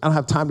Jesus. I don't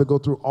have time to go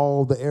through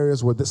all the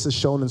areas where this is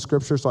shown in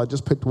Scripture, so I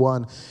just picked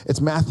one.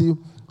 It's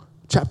Matthew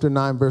chapter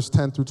 9, verse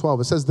 10 through 12.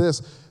 It says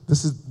this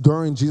is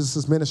during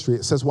Jesus' ministry.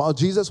 It says, while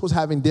Jesus was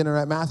having dinner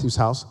at Matthew's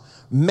house,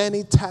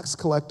 many tax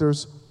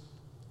collectors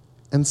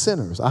and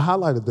sinners. I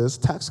highlighted this.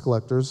 Tax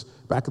collectors,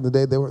 back in the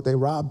day, they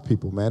robbed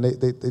people, man.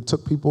 They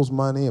took people's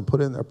money and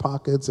put it in their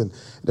pockets, and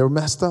they were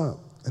messed up.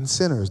 And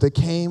sinners, they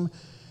came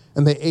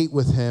and they ate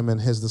with him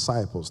and his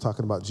disciples,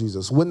 talking about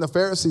Jesus. When the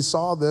Pharisees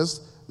saw this,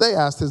 they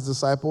asked his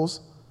disciples,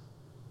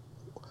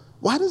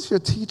 why does your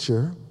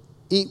teacher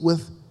eat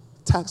with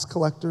tax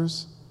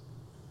collectors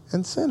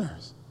and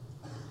sinners?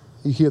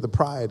 You hear the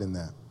pride in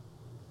that.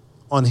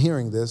 On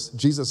hearing this,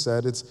 Jesus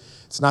said,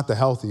 it's not the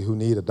healthy who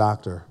need a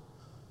doctor,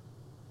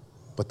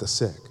 but the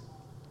sick.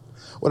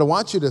 What I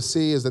want you to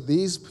see is that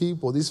these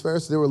people, these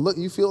Pharisees,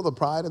 you feel the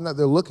pride in that?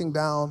 They're looking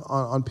down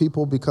on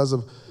people because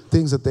of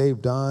things that they've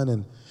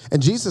done.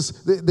 And Jesus,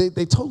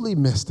 they totally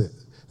missed it.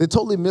 They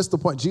totally missed the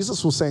point.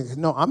 Jesus was saying,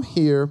 no, I'm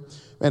here,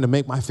 man, to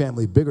make my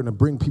family bigger and to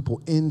bring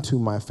people into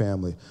my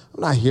family.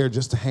 I'm not here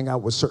just to hang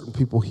out with certain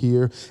people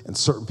here and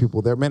certain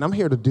people there. Man, I'm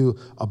here to do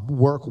a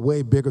work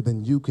way bigger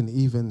than you can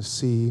even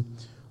see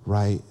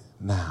right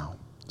now.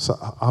 So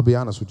I'll be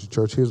honest with you,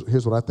 church.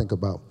 Here's what I think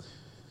about.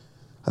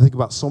 I think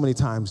about so many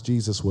times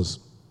Jesus was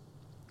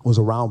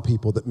around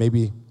people that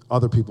maybe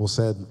other people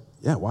said,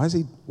 yeah, why is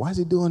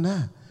he doing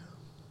that?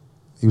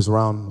 He was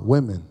around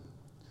women.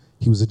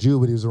 He was a Jew,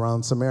 but he was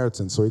around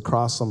Samaritans, so he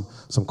crossed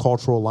some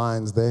cultural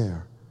lines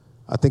there.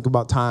 I think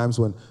about times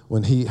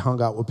when he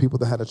hung out with people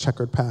that had a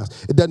checkered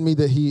past. It doesn't mean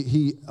that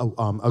he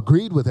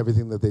agreed with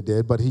everything that they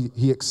did, but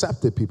he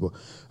accepted people.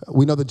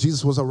 We know that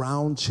Jesus was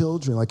around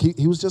children. Like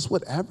he was just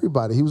with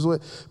everybody. He was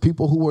with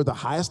people who were the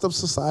highest of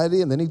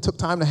society, and then he took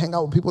time to hang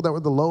out with people that were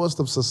the lowest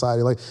of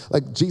society.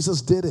 Like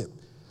Jesus did it.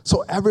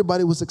 So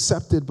everybody was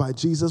accepted by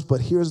Jesus, but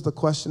here's the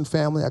question,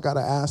 family, I got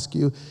to ask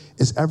you,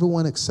 is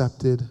everyone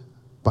accepted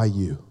by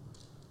you?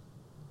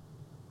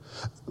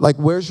 Like,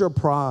 where's your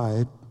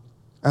pride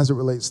as it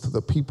relates to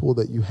the people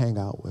that you hang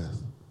out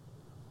with?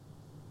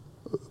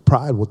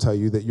 Pride will tell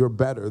you that you're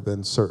better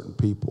than certain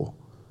people.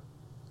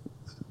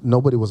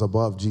 Nobody was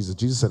above Jesus.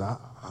 Jesus said,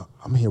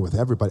 I'm here with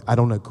everybody. I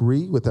don't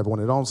agree with everyone.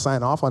 I don't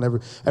sign off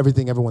on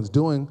everything everyone's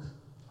doing,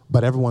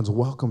 but everyone's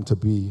welcome to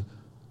be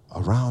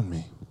around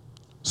me.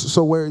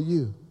 So where are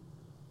you?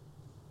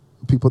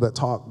 People that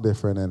talk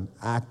different and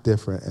act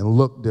different and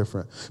look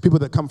different. People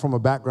that come from a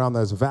background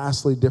that's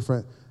vastly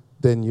different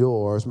than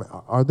yours,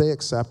 are they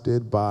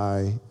accepted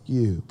by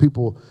you?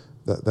 People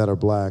that are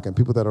black and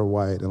people that are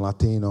white and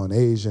Latino and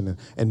Asian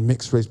and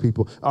mixed race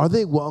people, are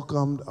they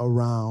welcomed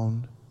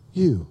around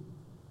you?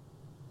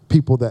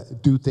 People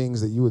that do things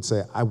that you would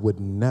say, I would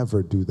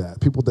never do that.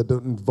 People that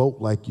don't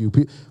vote like you.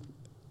 Do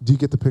you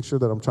get the picture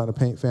that I'm trying to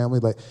paint, family?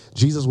 Like,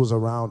 Jesus was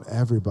around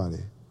everybody.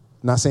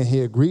 Not saying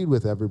he agreed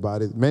with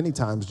everybody. Many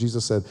times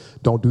Jesus said,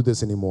 don't do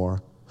this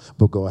anymore,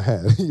 but go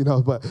ahead.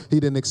 But he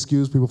didn't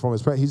excuse people from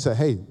his prayer. He said,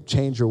 hey,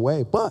 change your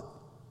way, but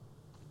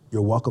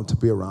you're welcome to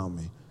be around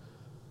me.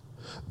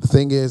 The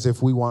thing is,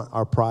 if we want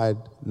our pride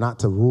not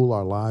to rule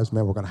our lives,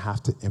 man, we're going to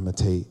have to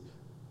imitate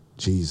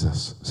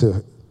Jesus. So,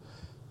 let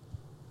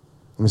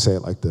me say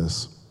it like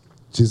this.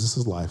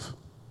 Jesus' life,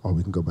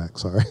 we can go back,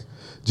 sorry.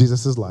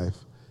 Jesus' life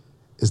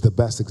is the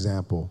best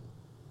example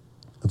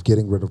of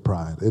getting rid of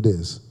pride. It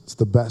is. It's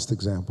the best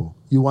example.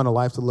 You want a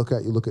life to look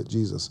at, you look at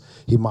Jesus.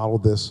 He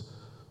modeled this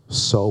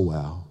so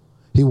well.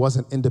 He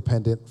wasn't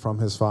independent from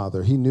his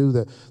Father. He knew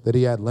that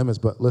he had limits,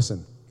 but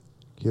listen,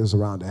 he was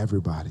around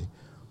everybody.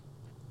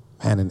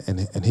 Man,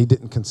 and he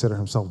didn't consider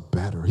himself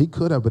better. He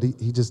could have, but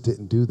he just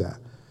didn't do that.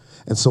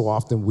 And so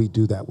often we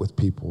do that with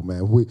people,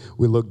 man. We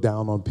look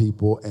down on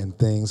people and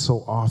things.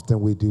 So often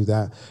we do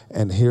that.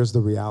 And here's the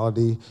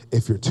reality.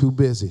 If you're too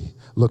busy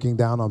looking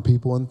down on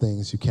people and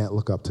things, you can't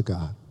look up to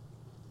God.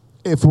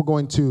 If we're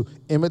going to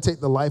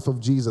imitate the life of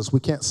Jesus, we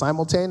can't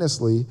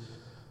simultaneously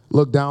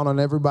look down on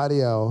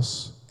everybody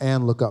else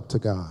and look up to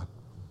God.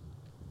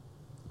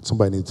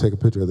 Somebody need to take a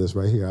picture of this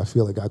right here. I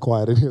feel it got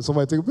quiet in here.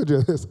 Somebody take a picture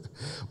of this.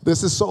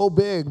 This is so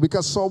big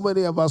because so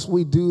many of us,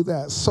 we do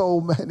that.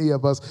 So many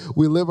of us,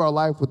 we live our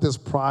life with this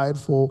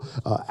prideful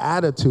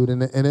attitude,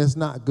 and it's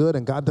not good,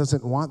 and God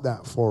doesn't want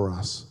that for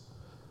us.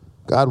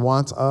 God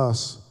wants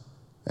us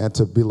and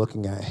to be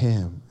looking at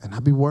him and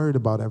not be worried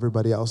about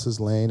everybody else's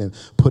lane and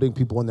putting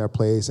people in their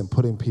place and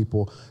putting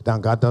people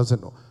down. God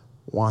doesn't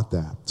want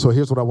that. So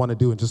here's what I want to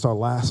do in just our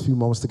last few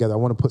moments together. I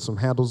want to put some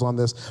handles on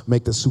this,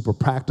 make this super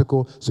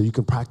practical so you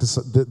can practice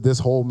this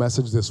whole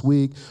message this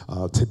week,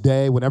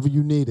 today, whenever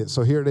you need it.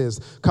 So here it is,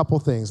 a couple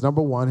things.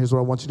 Number one, here's what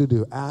I want you to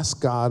do.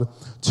 Ask God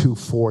to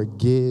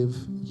forgive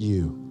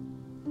you.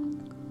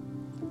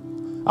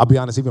 I'll be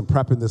honest, even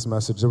prepping this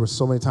message, there were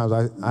so many times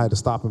I had to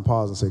stop and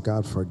pause and say,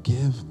 God,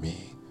 forgive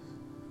me.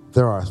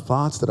 There are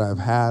thoughts that I've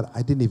had,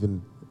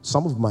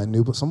 some of them I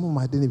knew, but some of them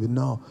I didn't even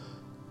know.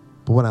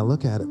 But when I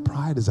look at it,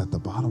 pride is at the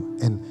bottom,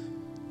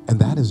 and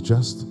that is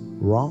just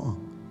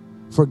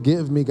wrong.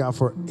 Forgive me, God,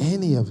 for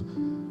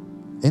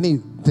anything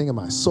in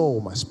my soul,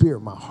 my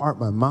spirit, my heart,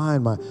 my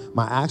mind,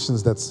 my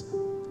actions that's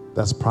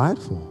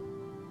prideful.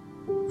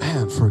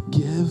 Man,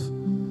 forgive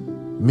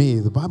me.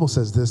 The Bible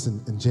says this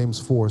in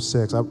James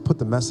 4:6. I put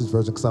the Message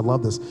version because I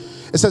love this.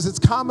 It says it's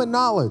common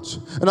knowledge.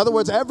 In other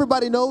words,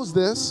 everybody knows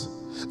this,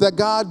 that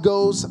God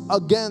goes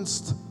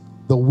against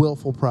the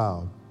willful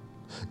proud.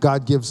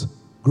 God gives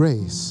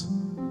grace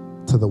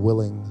to the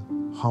willing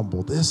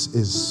humble. This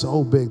is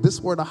so big.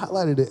 This word, I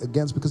highlighted it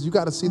against because you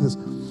got to see this.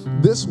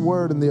 This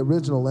word in the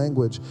original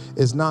language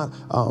is not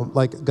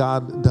like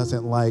God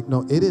doesn't like.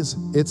 No,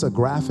 it's a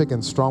graphic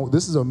and strong.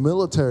 This is a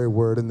military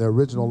word in the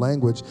original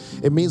language.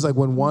 It means like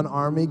when one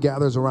army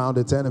gathers around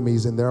its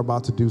enemies and they're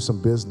about to do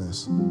some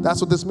business.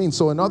 That's what this means.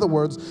 So in other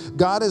words,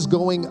 God is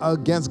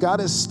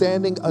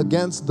standing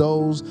against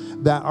those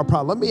that are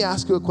proud. Let me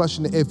ask you a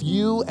question. If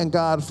you and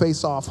God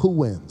face off, who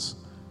wins?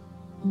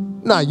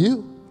 Not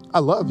you. I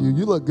love you.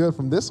 You look good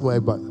from this way,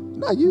 but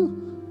not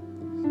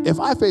you. If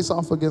I face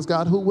off against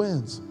God, who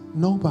wins?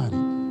 Nobody.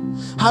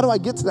 How do I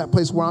get to that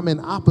place where I'm in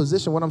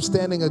opposition, when I'm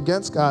standing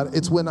against God?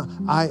 It's when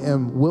I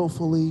am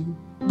willfully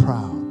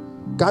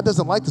proud. God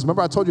doesn't like this.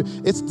 Remember I told you,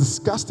 it's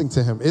disgusting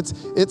to him.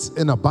 It's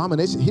an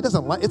abomination. He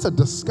doesn't like, it's a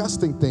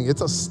disgusting thing.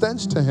 It's a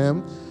stench to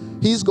him.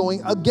 He's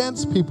going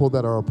against people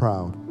that are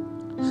proud.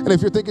 And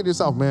if you're thinking to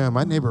yourself, man,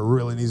 my neighbor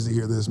really needs to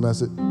hear this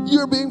message,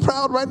 you're being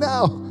proud right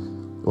now.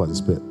 What, I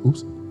spit?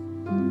 Oops.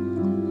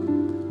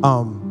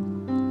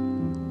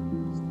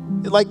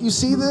 Like you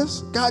see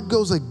this? God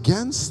goes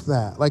against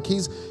that. Like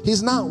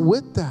he's not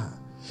with that.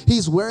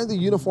 He's wearing the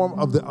uniform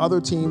of the other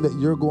team that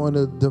you're going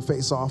to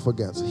face off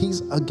against.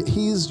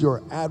 He's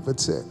your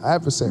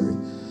adversary.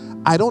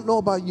 I don't know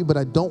about you, but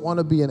I don't want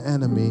to be an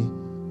enemy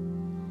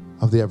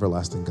of the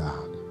everlasting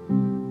God.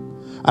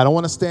 I don't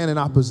want to stand in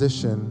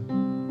opposition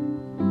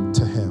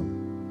to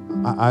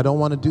him. I don't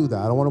want to do that.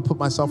 I don't want to put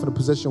myself in a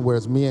position where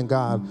it's me and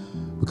God,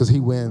 because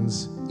he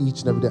wins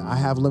each and every day. I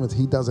have limits.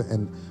 He doesn't,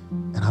 and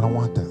I don't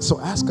want that.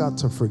 So ask God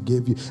to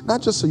forgive you,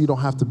 not just so you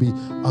don't have to be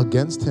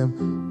against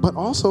him, but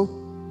also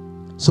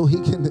so he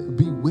can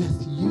be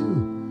with you.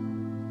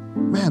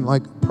 Man,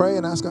 like pray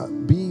and ask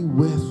God, be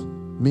with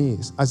me.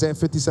 Isaiah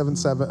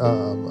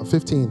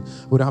 57:15.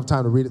 We don't have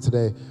time to read it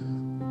today,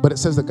 but it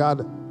says that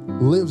God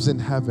lives in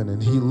heaven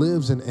and he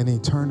lives in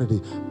eternity,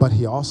 but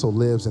he also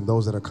lives in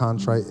those that are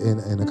contrite,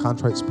 in a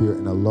contrite spirit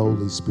and a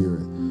lowly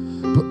spirit.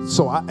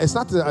 It's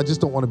not that I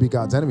just don't want to be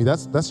God's enemy.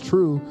 That's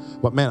true.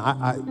 But man,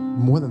 I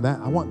more than that,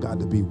 I want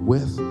God to be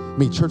with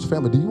me. Church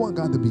family, do you want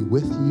God to be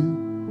with you?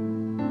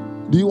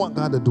 Do you want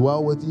God to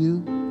dwell with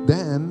you?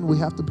 Then we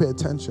have to pay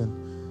attention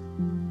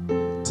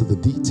to the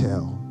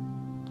detail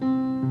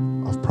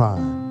of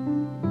pride.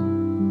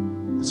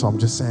 So I'm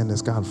just saying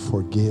this, God,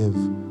 forgive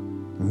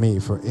me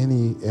for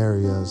any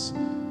areas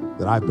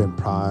that I've been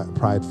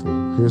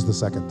prideful. Here's the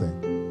second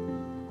thing.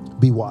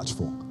 Be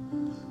watchful.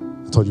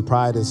 I told you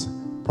pride is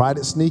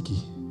sneaky.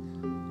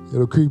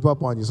 It'll creep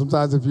up on you.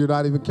 Sometimes if you're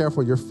not even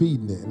careful, you're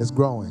feeding it and it's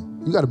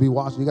growing. You got to be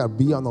watching. You got to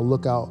be on the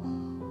lookout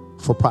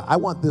for pride. I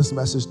want this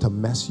message to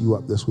mess you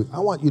up this week. I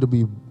want you to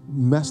be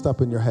messed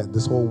up in your head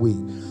this whole week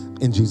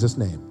in Jesus'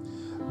 name.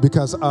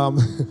 Because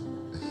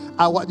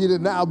I want you to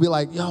now be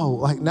like, yo,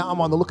 like now I'm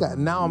on the lookout.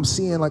 Now I'm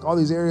seeing like all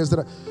these areas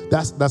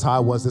that's how I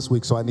was this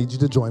week. So I need you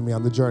to join me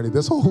on the journey.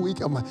 This whole week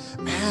I'm like,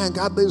 man,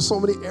 God, there's so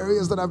many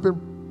areas that I've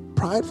been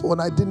prideful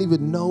and I didn't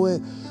even know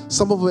it.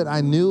 Some of it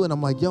I knew and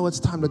I'm like, yo, it's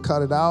time to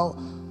cut it out.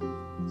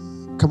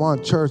 Come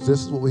on, church,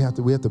 this is what we have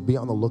to be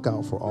on the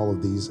lookout for all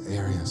of these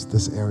areas,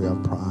 this area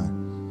of pride.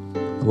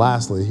 And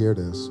lastly, here it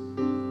is.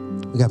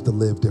 We have to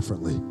live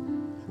differently.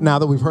 Now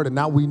that we've heard it,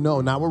 now we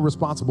know, now we're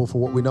responsible for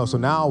what we know. So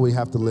now we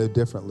have to live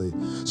differently.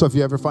 So if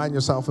you ever find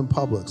yourself in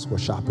Publix, where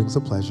shopping's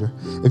a pleasure.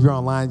 If you're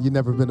online, you've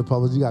never been to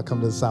Publix, you got to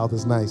come to the South,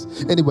 it's nice.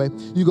 Anyway,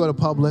 you go to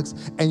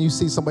Publix and you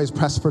see somebody's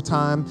pressed for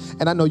time.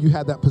 And I know you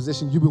had that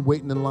position, you've been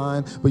waiting in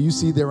line, but you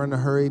see they're in a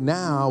hurry.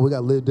 Now we got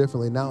to live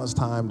differently. Now it's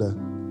time to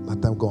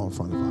Let them go in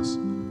front of us.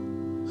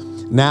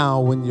 Now,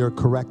 when you're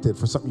corrected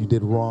for something you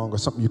did wrong or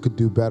something you could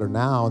do better,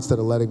 now, instead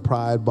of letting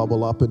pride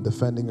bubble up and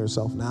defending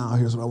yourself, now,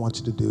 here's what I want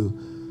you to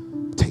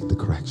do. Take the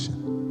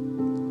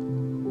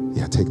correction.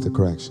 Yeah, take the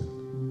correction.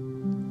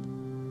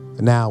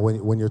 And now,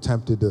 when you're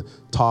tempted to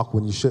talk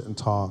when you shouldn't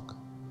talk,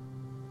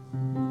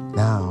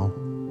 now,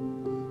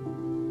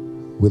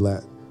 we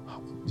let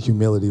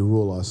humility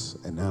rule us,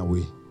 and now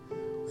we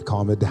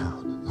calm it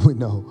down. We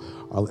know.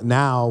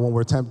 Now, when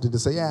we're tempted to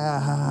say,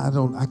 yeah,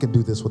 I can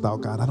do this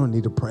without God. I don't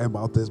need to pray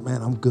about this.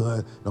 Man, I'm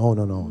good. No.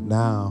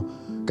 Now,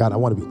 God, I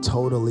want to be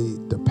totally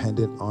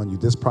dependent on you.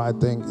 This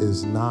pride thing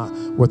is not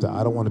worth it.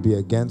 I don't want to be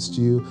against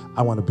you.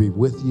 I want to be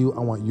with you. I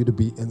want you to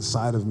be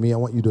inside of me. I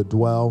want you to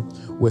dwell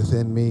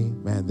within me.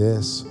 Man,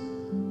 this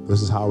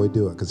is how we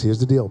do it. Because here's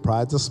the deal.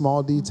 Pride's a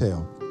small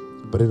detail,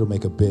 but it'll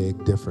make a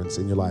big difference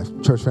in your life.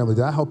 Church family,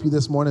 did I help you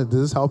this morning?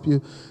 Did this help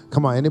you?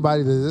 Come on,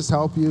 anybody, did this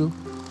help you?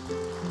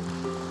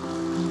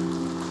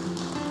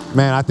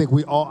 Man, I think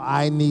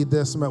I need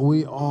this, man.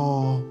 We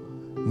all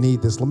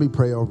need this. Let me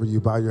pray over you.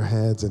 Bow your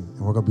heads, and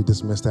we're going to be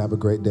dismissed. Have a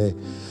great day.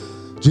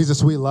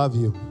 Jesus, we love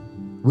you.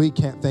 We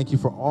can't thank you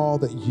for all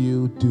that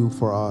you do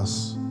for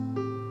us.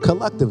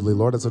 Collectively,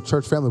 Lord, as a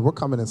church family, we're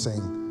coming and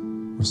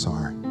saying, we're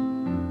sorry.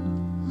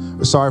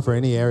 We're sorry for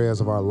any areas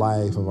of our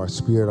life, of our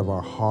spirit, of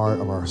our heart,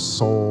 of our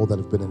soul that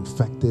have been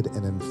infected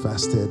and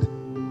infested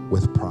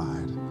with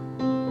pride.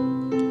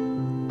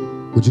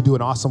 Would you do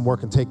an awesome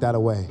work and take that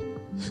away?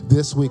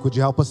 This week, would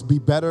you help us be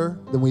better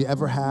than we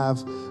ever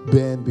have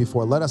been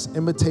before? Let us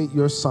imitate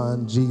your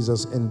son,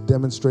 Jesus, and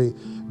demonstrate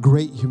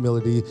great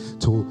humility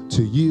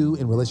to you,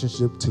 in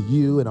relationship to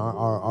you, and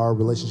our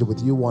relationship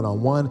with you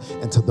one-on-one,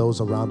 and to those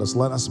around us.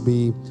 Let us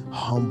be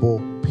humble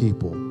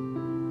people.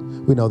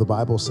 We know the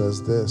Bible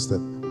says this,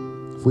 that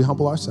if we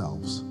humble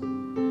ourselves,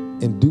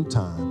 in due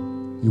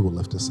time, you will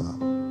lift us up.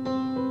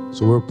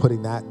 So we're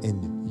putting that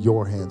in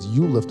your hands.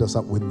 You lift us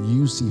up when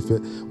you see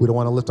fit. We don't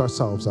want to lift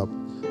ourselves up.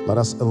 Let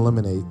us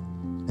eliminate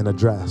and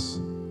address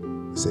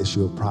this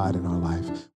issue of pride in our life.